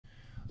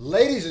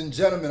Ladies and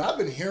gentlemen, I've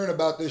been hearing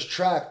about this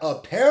track.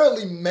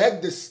 Apparently,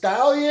 Meg Thee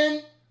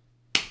Stallion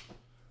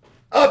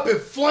up in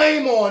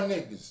flame on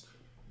niggas.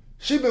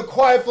 She been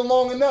quiet for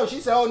long enough. She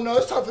said, oh no,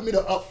 it's time for me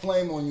to up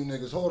flame on you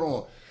niggas. Hold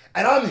on.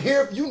 And I'm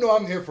here, you know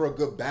I'm here for a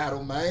good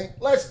battle, man.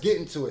 Let's get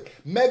into it.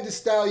 Meg Thee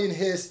Stallion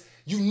hiss.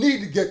 You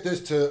need to get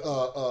this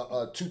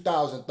to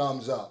 2,000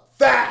 thumbs up.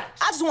 Facts!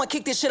 I just want to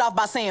kick this shit off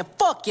by saying,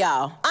 fuck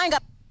y'all. I ain't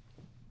got...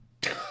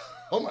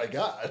 Oh my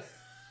God.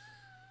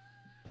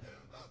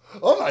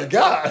 Oh my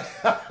God.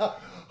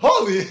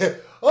 Holy,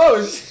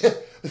 oh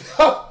shit.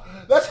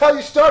 That's how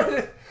you started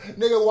it?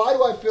 Nigga, why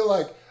do I feel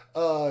like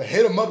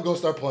Hit 'Em Up gonna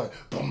start playing?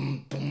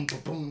 Boom, boom,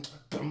 boom,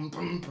 boom,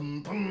 boom,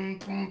 boom, boom,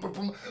 boom,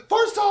 boom.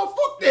 First off,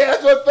 fuck that.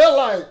 That's what it felt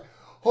like.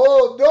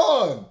 Hold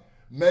on.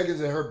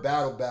 Megan's in her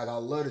battle bag. I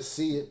love to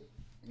see it.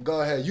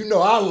 Go ahead. You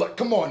know I look.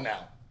 Come on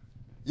now.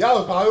 Y'all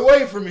was probably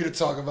waiting for me to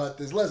talk about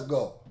this. Let's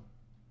go.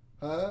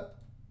 Huh?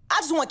 I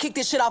just want to kick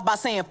this shit off by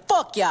saying,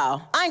 fuck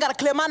y'all. I ain't got to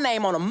clear my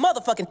name on a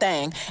motherfucking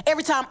thing.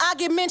 Every time I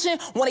get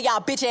mentioned, one of y'all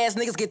bitch ass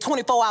niggas get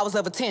 24 hours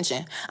of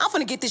attention. I'm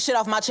finna get this shit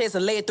off my chest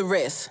and lay it to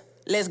rest.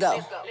 Let's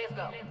go.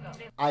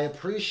 I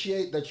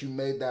appreciate that you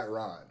made that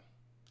rhyme.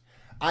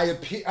 I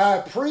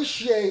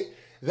appreciate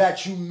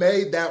that you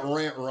made that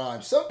rant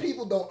rhyme. Some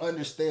people don't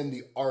understand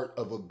the art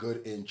of a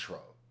good intro.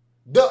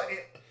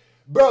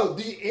 Bro,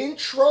 the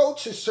intro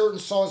to certain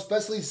songs,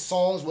 especially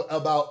songs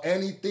about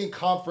anything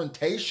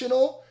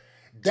confrontational,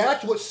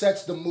 that's what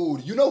sets the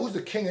mood. You know who's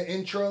the king of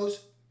intros?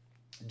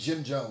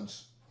 Jim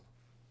Jones.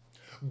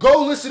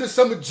 Go listen to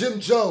some of Jim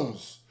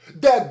Jones.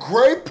 That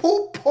Grey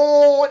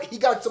Poupon, he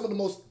got some of the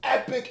most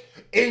epic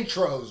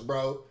intros,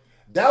 bro.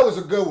 That was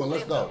a good one.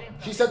 Let's go.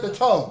 She set the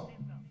tone.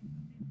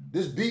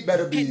 This beat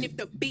better be... And if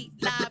the beat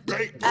live,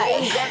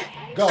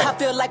 go. I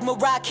feel like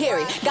Mariah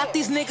Carey. Got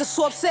these niggas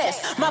so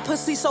obsessed. My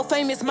pussy so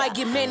famous might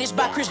get managed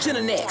by Kris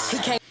Jenner next. He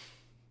can't...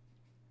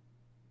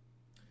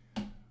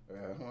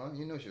 Well,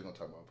 you know she was going to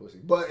talk about pussy.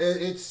 But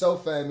it's so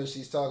famous.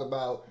 She's talking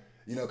about,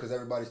 you know, because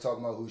everybody's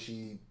talking about who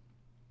she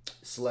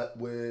slept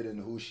with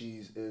and who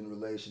she's in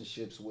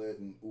relationships with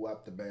and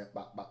up the band,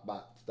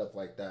 stuff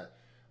like that.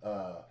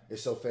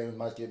 It's so famous,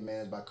 might get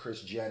managed by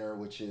Kris Jenner,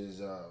 which is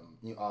you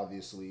know,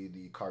 obviously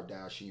the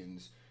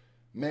Kardashians'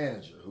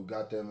 manager, who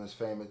got them as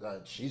famous.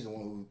 She's the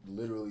one who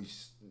literally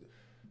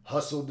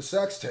hustled the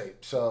sex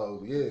tape.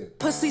 So yeah,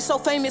 pussy so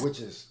famous, which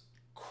is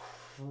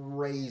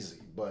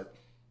crazy, but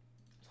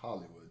it's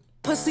Hollywood.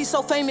 Pussy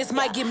so famous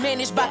might get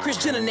managed by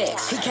Kris Jenner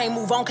next. He can't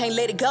move on, can't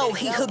let it go.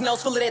 He hook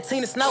nose full of that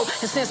Tina Snow.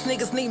 And since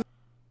niggas need...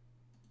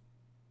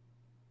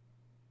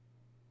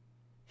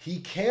 He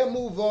can't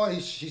move on.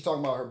 She's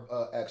talking about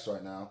her ex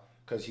right now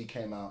because he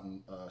came out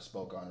and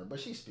spoke on her, but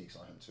she speaks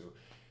on him too.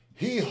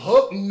 He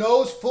hook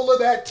nose full of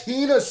that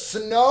Tina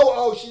Snow.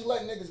 Oh, she's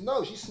letting niggas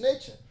know. She's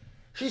snitching.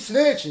 She's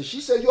snitching. She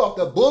said you off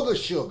the booger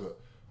sugar.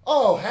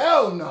 Oh,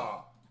 hell no.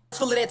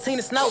 Full of that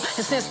Tina Snow.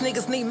 And since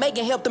niggas need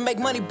making help to make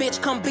money,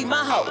 bitch, come be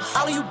my hoe.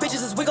 All of you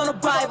bitches is wig on the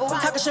Bible.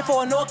 Talking shit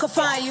for a no one can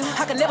find you.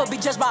 I can never be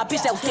judged by a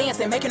bitch that was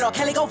dancing, making R.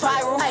 Kelly go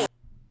viral. Hey.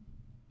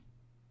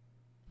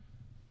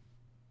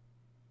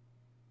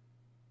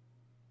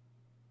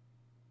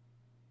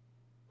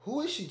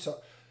 Who is she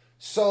talking?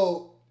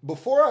 So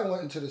before I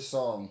went into the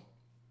song,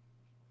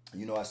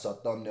 you know, I saw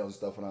thumbnails and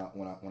stuff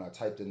when I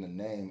typed in the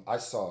name. I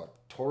saw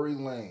Tory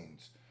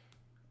Lanez.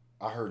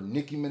 I heard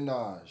Nicki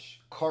Minaj,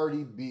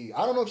 Cardi B.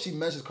 I don't know if she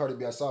mentions Cardi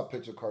B. I saw a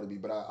picture of Cardi B,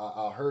 but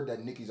I heard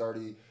that Nicki's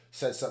already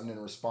said something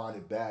and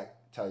responded back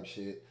type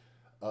shit.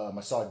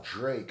 I saw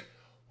Drake.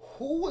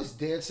 Who was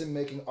dancing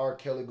making R.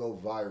 Kelly go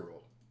viral?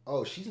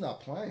 Oh, she's not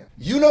playing.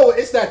 You know what?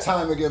 It's that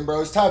time again, bro.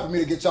 It's time for me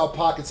to get y'all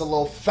pockets a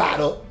little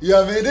fatter. You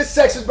know what I mean? This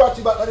section is brought to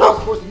you by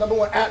Underdog Sports, the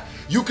 #1 app.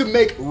 You can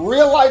make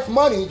real life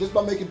money just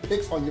by making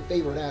picks on your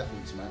favorite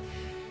athletes, man.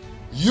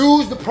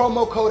 Use the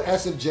promo code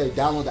SFJ.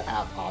 Download the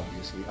app,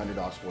 obviously,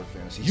 Underdog Sports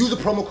Fantasy. Use the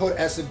promo code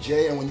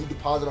SFJ, and when you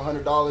deposit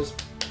 $100,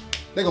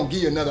 they're going to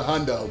give you another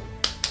hundo.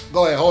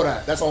 Go ahead, hold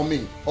that. That's on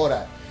me. Hold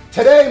that.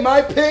 Today,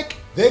 my pick,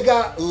 they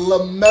got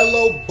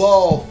LaMelo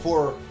Ball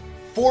for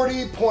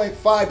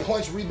 40.5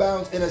 points,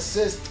 rebounds, and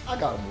assists. I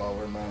got him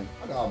lower, man.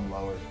 I got him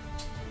lower.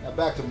 Now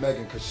back to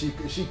Megan, because she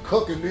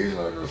cooking these.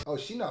 Oh,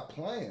 she not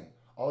playing.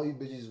 All you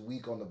bitches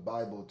weak on the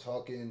Bible,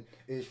 talking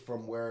ish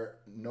from where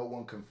no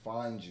one can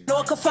find you. No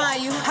one can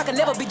find you. I can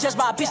never be judged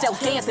by a bitch that was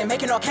dancing,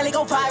 making R. Kelly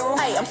go viral.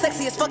 Hey, I'm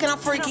sexy as fuck and I'm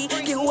freaky.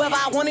 Get whoever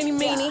I want, any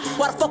meanie.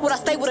 Why the fuck would I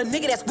stay with a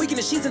nigga that's weak in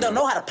the sheets and don't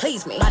know how to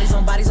please me? Bodies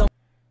on bodies on.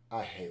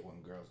 I hate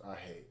when girls.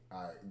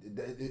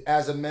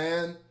 As a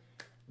man,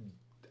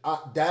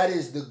 that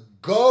is the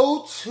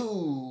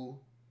go-to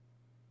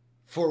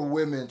for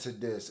women to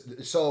diss.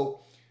 So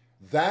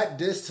that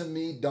diss to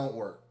me don't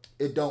work.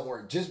 It don't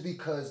work just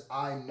because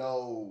I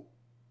know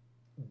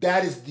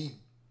that is the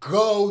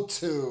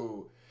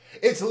go-to.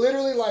 It's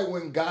literally like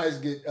when guys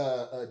get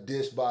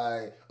dissed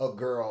by a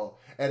girl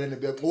and then they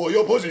be like, well,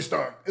 your pussy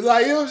stunk.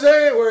 Like, you know what I'm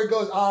saying? Where it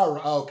goes,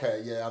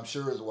 okay, yeah, I'm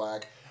sure it's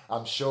whack.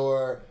 I'm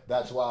sure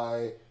that's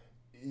why,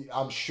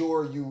 I'm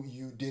sure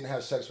you didn't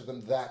have sex with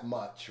them that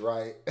much,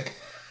 right?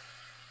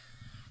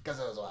 Cause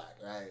it was whack,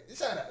 right?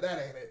 Shut up, that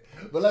ain't it.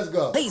 But let's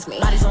go. Please me.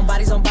 Bodies on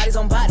bodies on bodies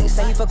on bodies.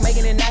 Say he fuck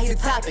Megan and now he the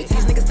topic.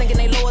 These niggas thinking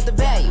they lowered the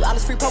value. All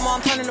this free promo,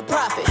 I'm turning to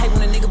profit. Hate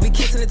when a nigga be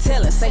kissing and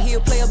telling. Say he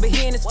a player, but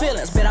he in his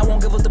feelings. Bet I won't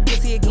give up the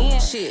pussy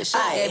again. Shit,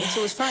 I gave it to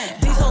his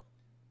friend. These hoes.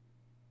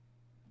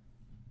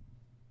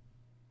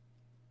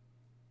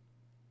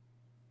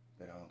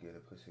 Bet I don't get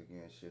the pussy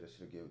again. Shit, I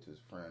should have given it to his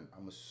friend.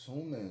 I'm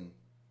assuming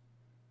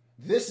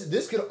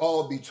this could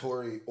all be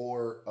Tori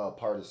or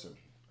Partisan,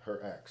 her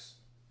ex.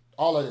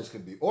 All of this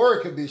could be. Or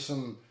it could be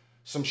some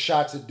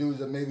shots of dudes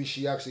that maybe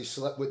she actually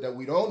slept with that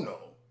we don't know.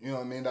 You know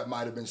what I mean? That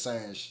might have been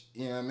saying,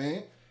 you know what I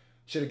mean?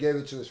 Should have gave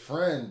it to his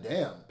friend.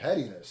 Damn,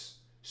 pettiness.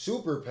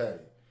 Super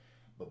petty.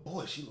 But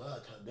boy, she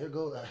loved her. There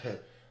goes.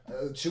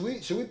 Should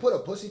we put a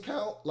pussy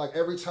count? Like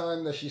every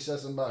time that she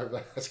says something about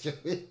her basket,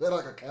 we put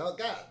like a count?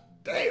 God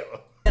damn.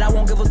 I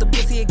won't give up the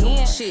pussy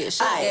again. Shit,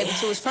 I gave it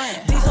to his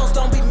friend. These hoes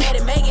don't be mad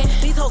at Megan.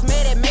 These hoes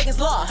mad at Megan's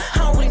law. I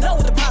don't really know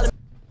what the problem is.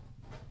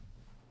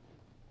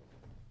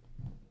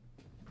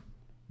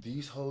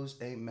 These hoes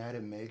ain't mad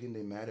at Megan.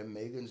 They mad at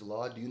Megan's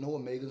law. Do you know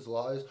what Megan's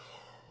law is?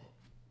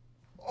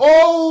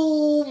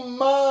 Oh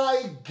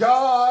my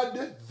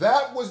God.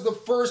 That was the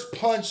first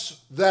punch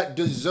that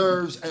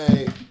deserves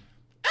a...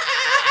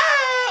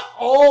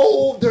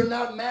 Oh, they're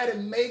not mad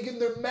at Megan.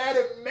 They're mad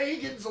at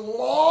Megan's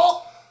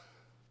law.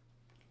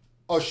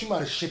 Oh, she might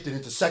have shifted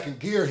into second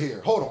gear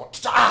here. Hold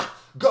on.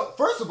 Go.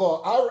 First of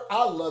all,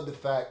 I love the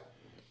fact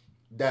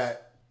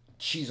that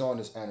she's on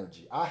this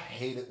energy. I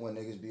hate it when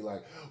niggas be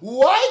like,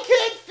 why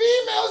can't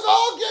females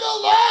all get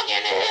along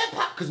in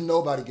hip-hop? Because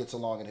nobody gets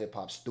along in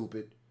hip-hop,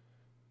 stupid.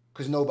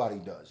 Because nobody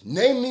does.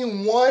 Name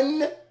me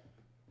one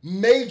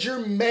major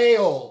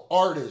male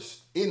artist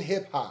in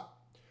hip-hop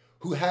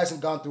who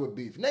hasn't gone through a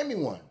beef. Name me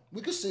one.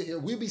 We could sit here.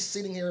 We'd be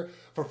sitting here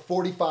for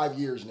 45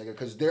 years, nigga,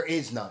 because there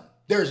is none.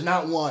 There's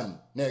not one,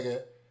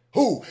 nigga.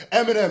 Who?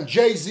 Eminem,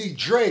 Jay-Z,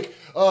 Drake,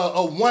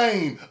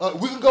 Wayne.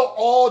 We can go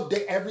all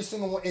day, every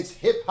single one. It's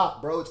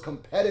hip-hop, bro. It's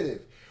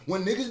competitive.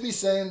 When niggas be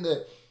saying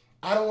that,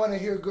 I don't want to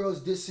hear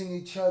girls dissing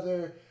each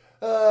other,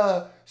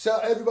 so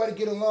everybody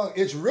get along,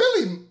 it's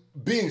really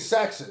being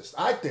sexist,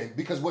 I think,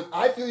 because what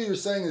I feel you're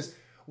saying is,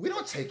 we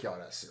don't take y'all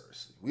that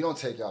seriously. We don't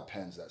take y'all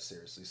pens that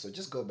seriously. So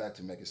just go back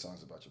to making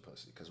songs about your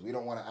pussy, because we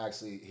don't want to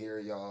actually hear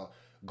y'all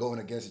going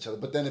against each other.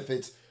 But then if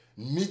it's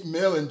Meek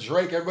Mill and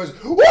Drake, everybody's,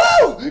 woo,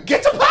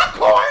 get the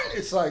popcorn.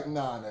 It's like,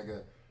 nah,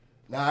 nigga.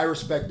 Nah, I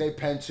respect they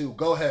pen too.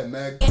 Go ahead,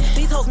 Meg.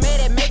 These hoes mad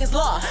at Megan's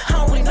law. I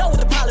don't really know what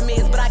the problem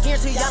is, but I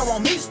guarantee y'all don't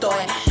want me to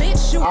start.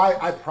 Bitch, you.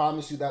 I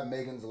promise you that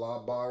Megan's Law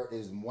bar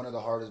is one of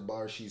the hardest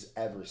bars she's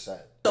ever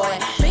said.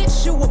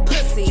 Bitch, you a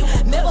pussy.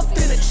 Never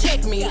finna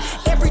check me.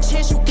 Every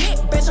chance you get,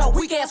 bitch, your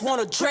weak ass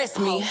wanna dress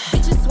me.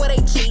 Bitches swear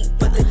they cheat,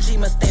 but the G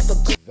must stand for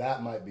good.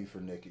 That might be for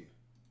Nicki.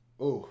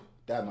 Ooh,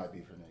 that might be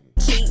for Nicki.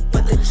 Cheat,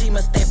 but the G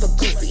must stand for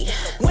goofy.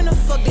 When the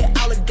fuck did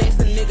all the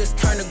gangsta niggas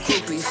turn to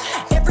groupies?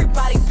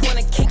 Everybody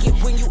wanna kick it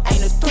when you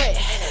ain't a threat.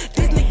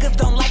 These niggas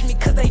don't like me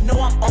cause they know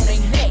I'm on their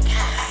neck.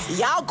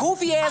 Y'all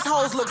goofy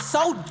assholes look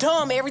so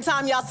dumb every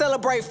time y'all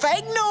celebrate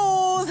fake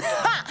news.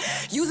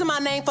 Using my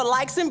name for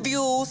likes and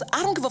views.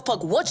 I don't give a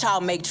fuck what y'all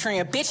make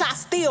trend. Bitch, I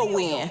still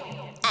win.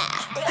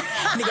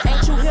 Nigga,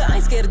 ain't you here? I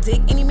ain't scared of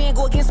dick. Any man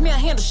go against me, I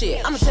handle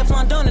shit. I'm a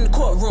Teflon Don in the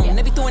courtroom.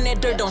 They be throwing that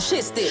dirt, don't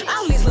shit stick.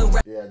 I'll leave little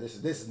rap. Yeah, this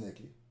is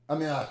Nicki. I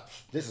mean,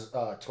 this is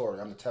Tori.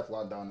 I'm the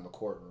Teflon Don in the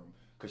courtroom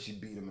because she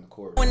beat him in the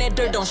courtroom. When that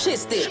dirt don't shit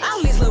stick.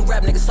 All these little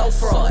rap niggas so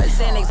fraud.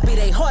 Xanax be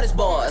they hardest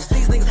bars.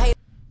 These niggas hate.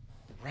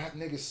 Rap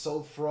niggas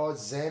so fraud.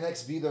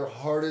 Xanax be their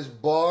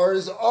hardest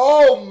bars.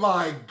 Oh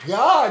my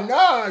God,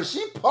 nah,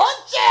 she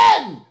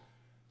punching.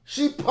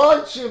 She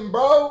punching,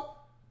 bro.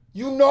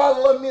 You know I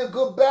love me a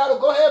good battle.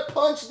 Go ahead,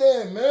 punch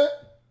them, man.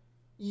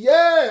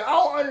 Yeah, I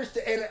don't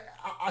understand. And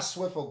I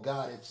swear for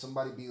God, if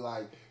somebody be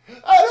like,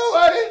 I don't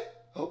want it.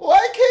 Why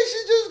can't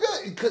she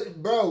just go?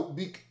 Bro,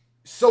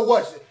 so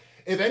what?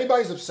 If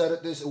anybody's upset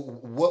at this,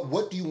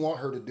 what do you want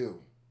her to do?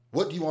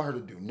 What do you want her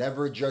to do?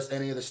 Never address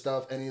any of the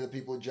stuff, any of the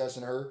people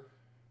addressing her?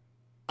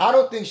 I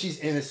don't think she's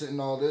innocent in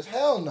all this.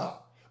 Hell no.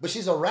 But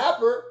she's a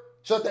rapper.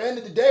 So at the end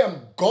of the day,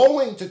 I'm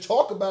going to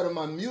talk about her in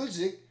my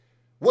music.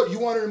 What, you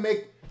want her to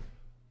make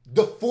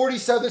the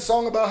 47th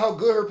song about how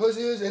good her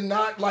pussy is and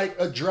not like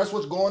address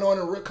what's going on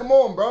in come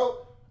on,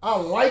 bro. I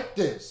like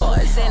this.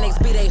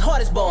 Xanax be they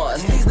hardest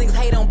bars. These niggas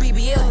hate on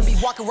BBLs and be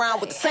walking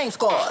around with the same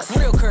scars.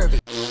 Real curvy.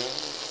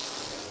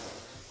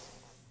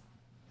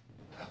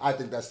 I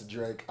think that's the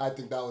Drake. I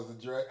think that was the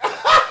Drake.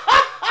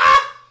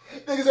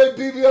 Niggas hate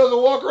BBLs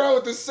and walk around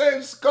with the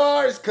same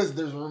scars because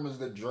there's rumors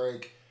that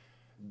Drake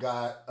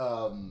got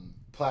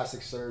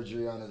plastic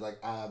surgery on his like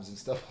abs and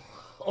stuff,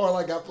 or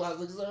like got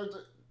plastic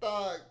surgery.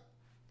 Dog.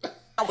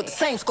 With the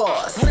same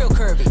scars, real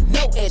curvy,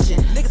 no edging.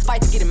 Niggas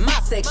fight to get in my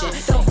section.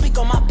 Don't speak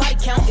on my body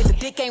count if the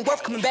dick ain't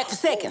worth coming back for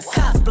seconds.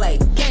 Cosplay,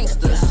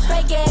 gangsters,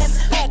 fake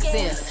ass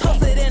accents.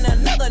 Posted in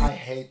another. I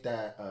hate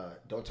that.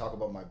 Don't talk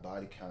about my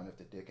body count if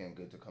the dick ain't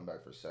good to come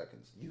back for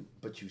seconds.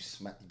 But you.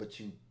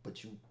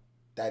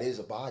 That is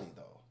a body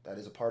though. That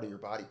is a part of your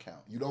body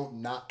count. You don't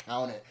not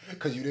count it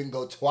because you didn't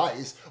go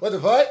twice. What the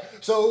fuck?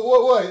 So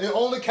what? It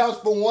only counts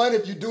for one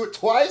if you do it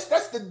twice?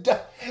 That's the...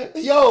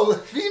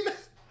 Yo,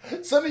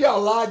 some of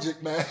y'all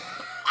logic, man.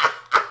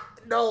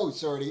 No,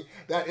 shorty.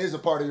 That is a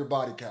part of your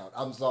body count.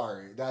 I'm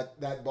sorry.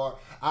 That bar...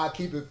 I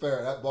keep it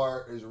fair. That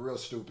bar is real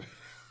stupid.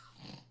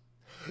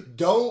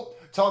 Don't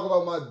talk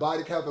about my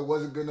body count if it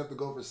wasn't good enough to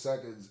go for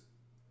seconds.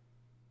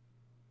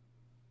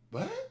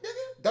 What,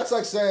 nigga? That's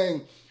like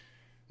saying,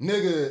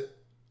 nigga...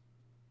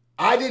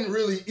 I didn't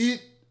really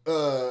eat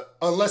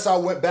unless I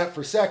went back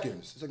for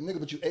seconds. It's like, nigga,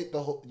 but you ate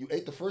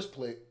the first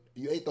plate.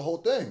 You ate the whole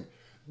thing.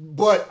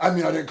 But, I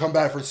mean, I didn't come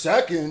back for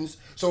seconds,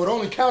 so it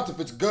only counts if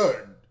it's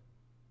good.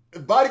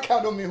 Body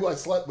count don't mean who I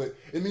slept with.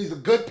 It means the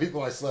good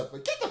people I slept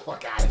with. Get the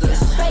fuck out of here.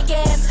 Fake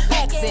ass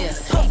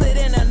accents, posted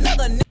in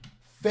another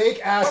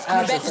Fake ass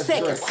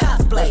accents.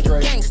 Cosplay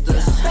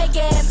gangsters. Fake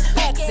ass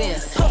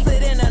accents,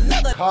 posted in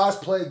another.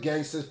 Cosplay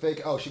gangsters,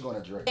 fake. Oh, she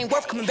going to Drake. Ain't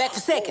worth coming back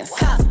for seconds.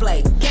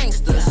 Cosplay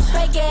gangsters.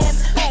 Fake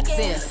ass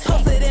accents,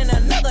 posted in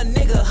another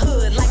nigga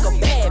hood like a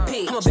bad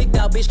pig. I'm a big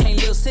dog bitch,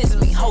 can't live sis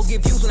me. Hoes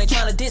get views when they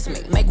tryna diss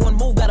me. Make one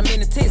move, got 'em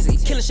in a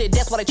tizzy. Killing shit,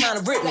 that's why they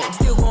tryna rip me.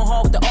 Still going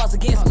hard with the odds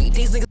against me.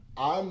 These niggas.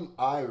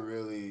 I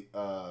really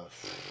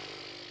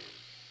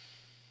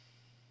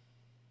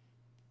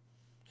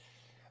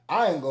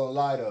I ain't gonna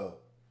lie though.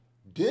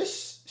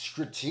 This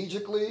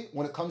strategically,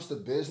 when it comes to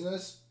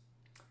business,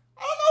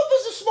 I don't know if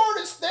it's the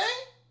smartest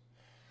thing.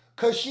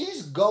 Cause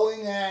she's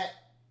going at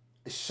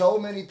so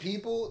many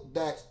people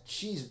that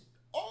she's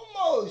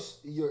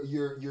almost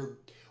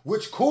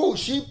which cool,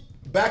 she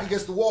back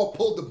against the wall,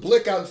 pulled the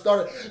blick out and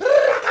started.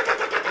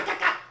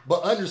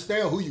 But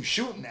understand who you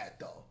shooting at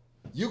though.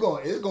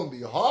 It's gonna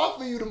be hard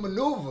for you to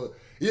maneuver.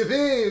 You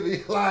feel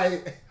me?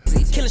 Like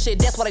killing shit,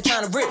 that's why they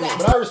tryna rip me.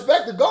 But I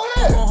respect it, go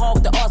ahead. Going hard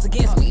with the odds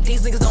against me.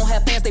 These niggas don't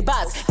have fans, they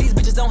bots. These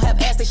bitches don't have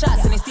ass, they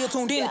shots. And they still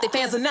tuned in if they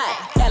fans or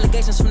not.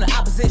 Allegations from the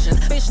opposition.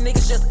 Bitch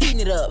niggas just eating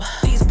it up.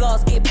 These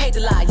blogs get paid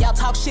to lie. Y'all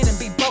talk shit and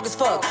be broke as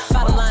fuck.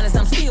 Bottom line is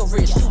I'm still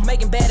rich. Do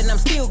Megan bad and I'm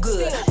still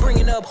good.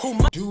 Bringing up who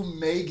might do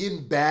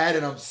Megan bad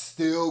and I'm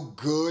still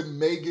good.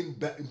 Megan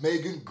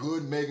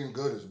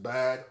good is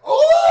bad.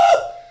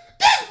 Oh,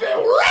 this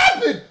been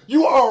rapping.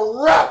 You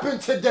are rapping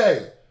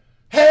today.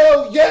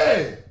 Hell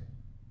yeah.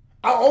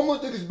 I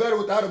almost think it's better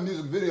without a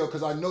music video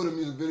because I know the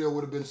music video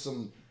would have been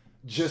some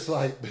just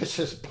like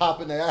bitches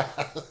popping their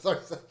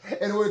ass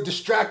and we're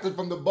distracted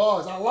from the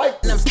bars. I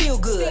like this. And I'm still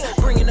good.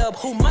 Bringing up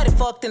who might have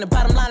fucked and the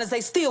bottom line is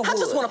they still would. I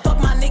just wanna fuck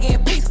my nigga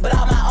in peace, but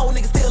all my old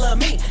niggas still love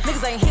me.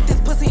 Niggas ain't hit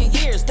this pussy in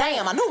years.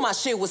 Damn, I knew my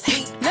shit was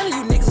heat. None of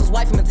you niggas was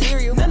wifey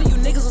material. None of you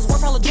niggas was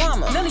worth all the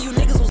drama. None of you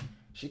niggas was.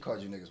 She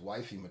called you niggas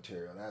wifey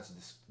material.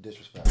 That's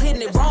disrespectful.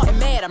 Hitting it raw and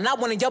mad. I'm not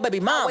one of your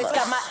baby mamas. Always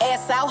got my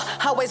ass out.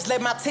 Always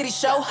let my titty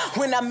show.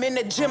 When I'm in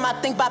the gym, I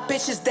think about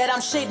bitches that I'm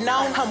shitting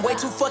on. I'm way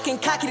too fucking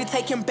cocky to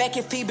take him back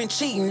if he been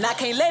cheating. I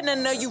can't let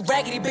none of you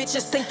raggedy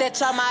bitches think that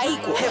y'all my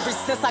equal. Ever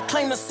since I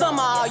claimed the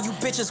summer, all you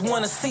bitches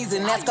want a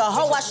season. Ask a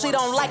hoe why she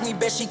don't like me,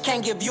 bet she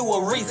can't give you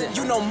a reason.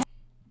 You know.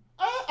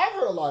 I've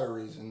heard a lot of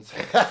reasons.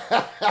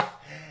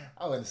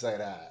 I wouldn't say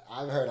that.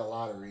 I've heard a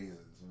lot of reasons,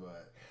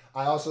 but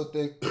I also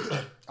think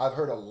I've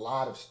heard a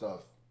lot of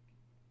stuff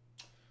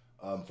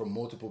from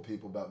multiple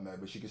people about Meg,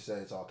 but she could say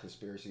it's all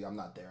conspiracy. I'm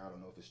not there. I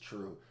don't know if it's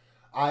true.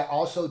 I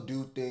also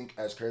do think,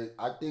 as crazy,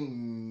 I think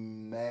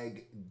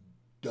Meg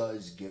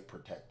does get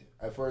protected.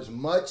 And for as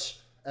much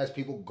as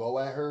people go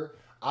at her,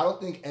 I don't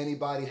think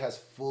anybody has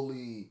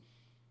fully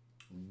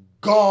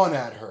gone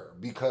at her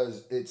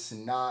because it's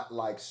not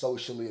like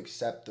socially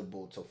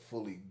acceptable to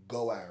fully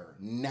go at her.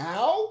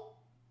 Now,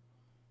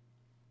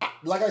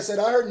 like I said,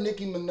 I heard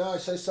Nicki Minaj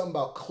say something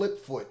about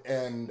Clipfoot,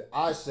 and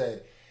I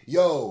said,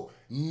 yo,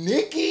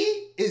 Nicki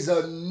is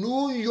a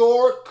New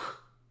York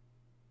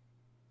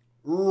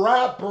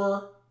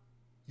rapper.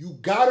 You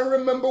gotta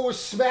remember where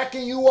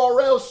Smacking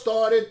URL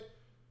started.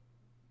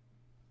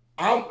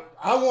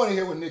 I want to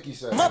hear what Nicki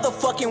said.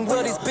 Motherfucking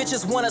will these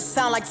bitches want to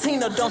sound like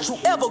Tina. Don't you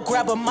ever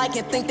grab a mic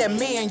and think that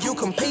me and you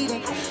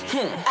competing.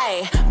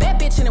 Ayy, bad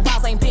bitch in the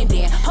walls ain't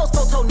bending. Post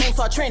photo names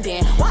start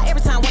trending. Why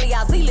every time one of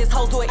y'all Z-list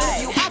hoes do an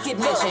interview, I get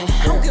mentioned?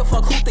 I don't give a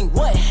fuck who think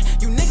what.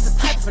 You niggas is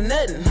typing for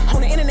nothing.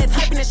 On the internet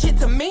typing that shit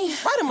to me.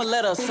 Write him a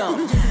letter or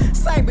something.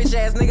 Say bitch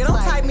ass nigga, don't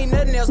type me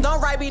nothing else.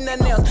 Don't write me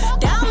nothing else.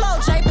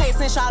 Download JPay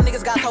since y'all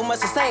niggas got so much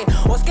to say.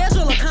 Or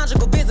schedule a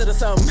conjugal visit or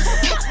something.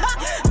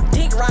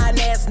 Dick riding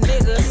ass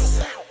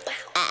niggas.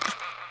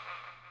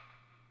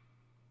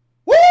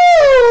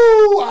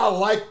 Woo! I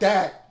like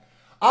that.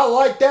 I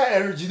like that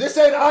energy. This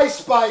ain't Ice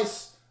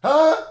Spice,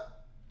 huh?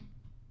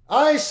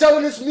 I ain't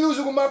selling this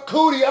music with my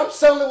cootie. I'm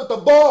selling it with the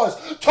bars.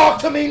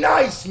 Talk to me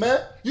nice, man.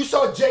 You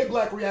saw J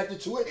Black reacted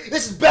to it.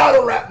 This is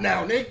battle rap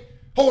now, Nick.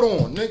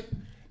 Hold on, Nick.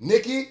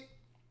 Nicki,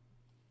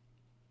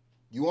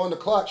 you on the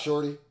clock,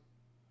 shorty.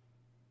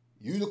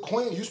 You the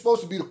queen. You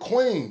supposed to be the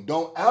queen.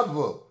 Don't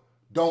ever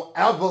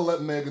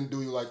let Megan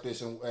do you like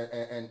this. And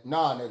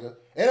nah, nigga.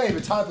 It ain't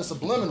even time for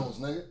subliminals,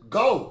 nigga.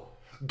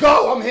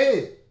 Go, I'm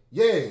here.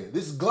 Yeah,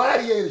 this is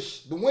Gladiator.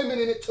 The women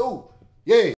in it too. Yeah.